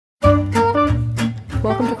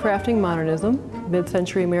Welcome to Crafting Modernism,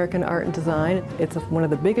 Mid-Century American Art and Design. It's one of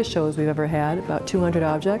the biggest shows we've ever had, about 200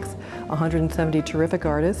 objects, 170 terrific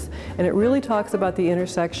artists, and it really talks about the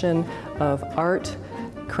intersection of art,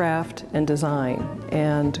 craft, and design,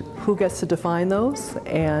 and who gets to define those,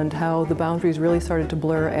 and how the boundaries really started to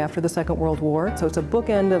blur after the Second World War. So it's a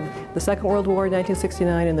bookend of the Second World War,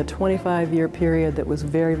 1969, and the 25-year period that was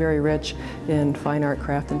very, very rich in fine art,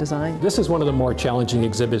 craft, and design. This is one of the more challenging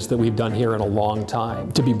exhibits that we've done here in a long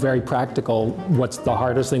time. To be very practical, what's the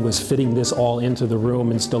hardest thing was fitting this all into the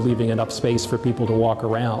room and still leaving enough space for people to walk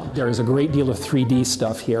around. There is a great deal of 3D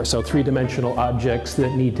stuff here, so three-dimensional objects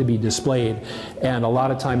that need to be displayed, and a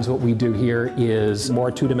lot of times what we do here is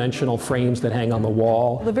more two-dimensional frames that hang on the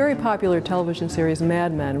wall. The very popular television series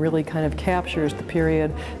Mad Men really kind of captures the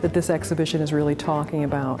period that this exhibition is really talking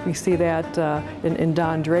about. We see that in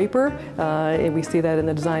Don Draper, and we see that in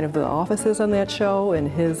the design of the offices on that show,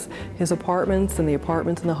 and his apartments and the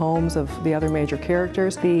apartments and the homes of the other major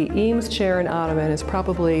characters. The Eames chair and ottoman is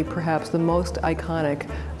probably perhaps the most iconic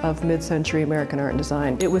of mid-century American art and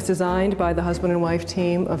design. It was designed by the husband and wife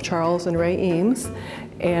team of Charles and Ray Eames,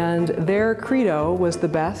 and their credo was the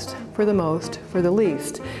best for the most for the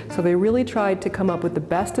least. So they really tried to come up with the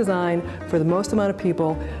best design for the most amount of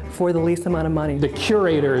people for the least amount of money. The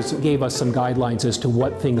curators gave us some guidelines as to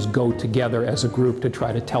what things go together as a group to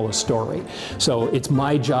try to tell a story. So it's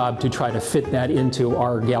my job to try to fit that into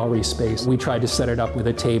our gallery space. We tried to set it up with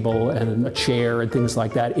a table and a chair and things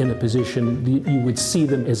like that in a position you would see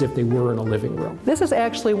them as if they were in a living room. This is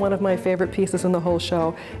actually one of my favorite pieces in the whole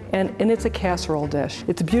show, and it's a casserole dish.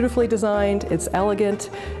 It's beautifully designed, it's elegant,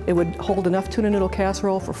 it would hold enough tuna noodle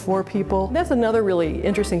casserole for 4 people. That's another really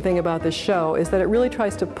interesting thing about this show, is that it really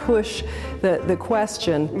tries to push the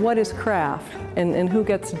question, what is craft and who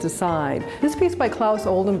gets to decide? This piece by Klaus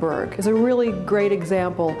Oldenburg is a really great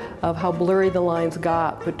example of how blurry the lines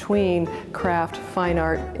got between craft, fine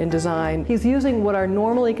art, and design. He's using what are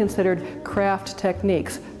normally considered craft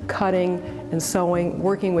techniques, cutting and sewing,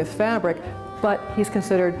 working with fabric, but he's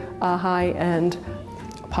considered a high-end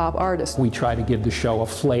pop artist. We try to give the show a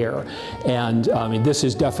flair, and this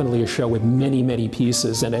is definitely a show with many, many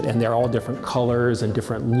pieces in it, and they're all different colors and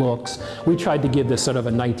different looks. We tried to give this sort of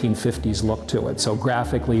a 1950s look to it. So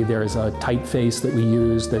graphically, there's a typeface that we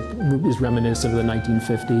use that is reminiscent of the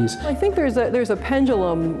 1950s. I think there's a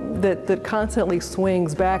pendulum that constantly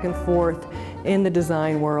swings back and forth in the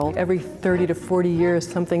design world. Every 30 to 40 years,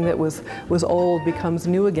 something that was old becomes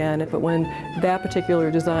new again. But when that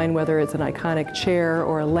particular design, whether it's an iconic chair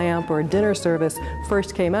or a lamp or a dinner service,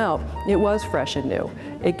 first came out, it was fresh and new.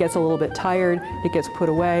 It gets a little bit tired, it gets put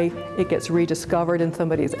away, it gets rediscovered in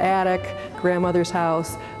somebody's attic, grandmother's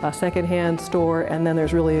house, a secondhand store, and then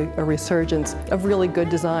there's really a resurgence of really good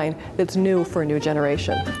design that's new for a new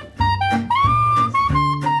generation.